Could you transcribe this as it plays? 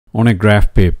On a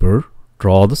graph paper,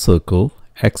 draw the circle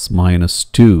x minus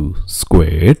 2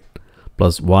 squared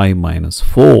plus y minus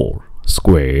 4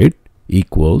 squared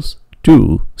equals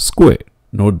 2 squared.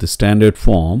 Note the standard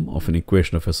form of an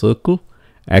equation of a circle: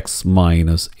 x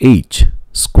minus h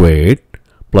squared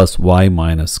plus y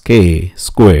minus k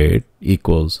squared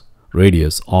equals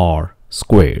radius r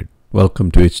squared. Welcome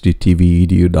to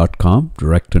HDTVEDU.com.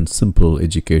 Direct and simple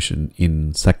education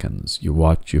in seconds. You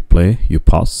watch, you play, you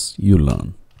pause, you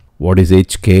learn. What is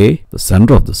HK? The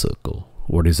center of the circle.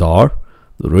 What is R?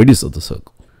 The radius of the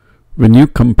circle. When you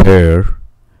compare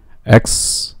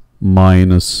x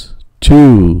minus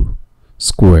 2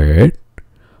 squared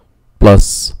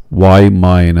plus y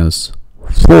minus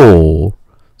 4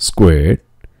 squared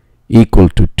equal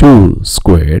to 2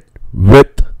 squared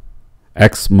with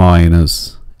x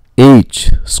minus h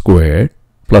squared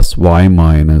plus y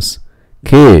minus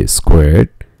k squared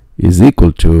is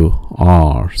equal to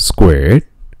r squared,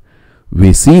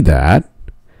 we see that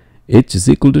h is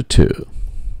equal to 2,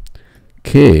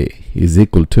 k is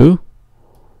equal to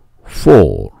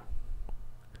 4.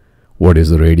 What is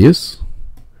the radius?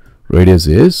 Radius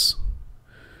is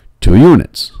 2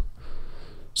 units.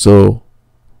 So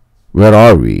where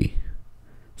are we?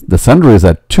 The center is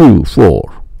at 2,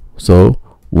 4. So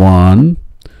 1,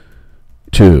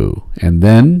 2. And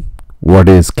then what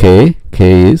is k?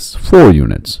 K is 4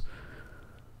 units.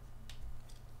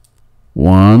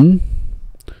 1,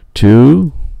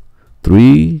 2,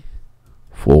 3,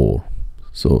 4.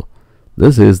 So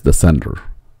this is the center.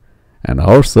 And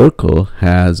our circle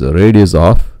has a radius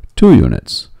of 2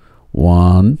 units.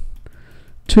 1,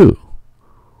 2.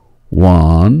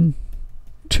 1,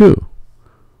 2.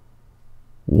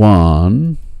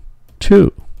 1,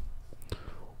 2.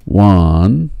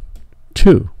 1,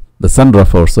 2. The center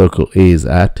of our circle is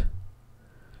at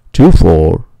 2,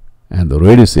 4, and the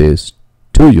radius is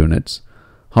 2 units.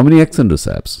 How many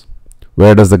x-intercepts?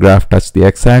 Where does the graph touch the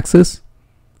x-axis?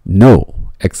 No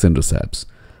x-intercepts.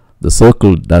 The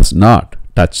circle does not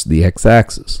touch the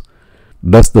x-axis.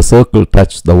 Does the circle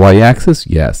touch the y-axis?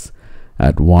 Yes,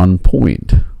 at one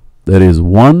point. There is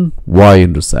one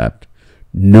y-intercept,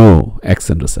 no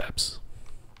x-intercepts.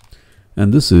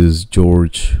 And this is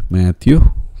George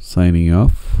Mathew signing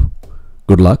off.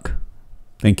 Good luck.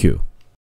 Thank you.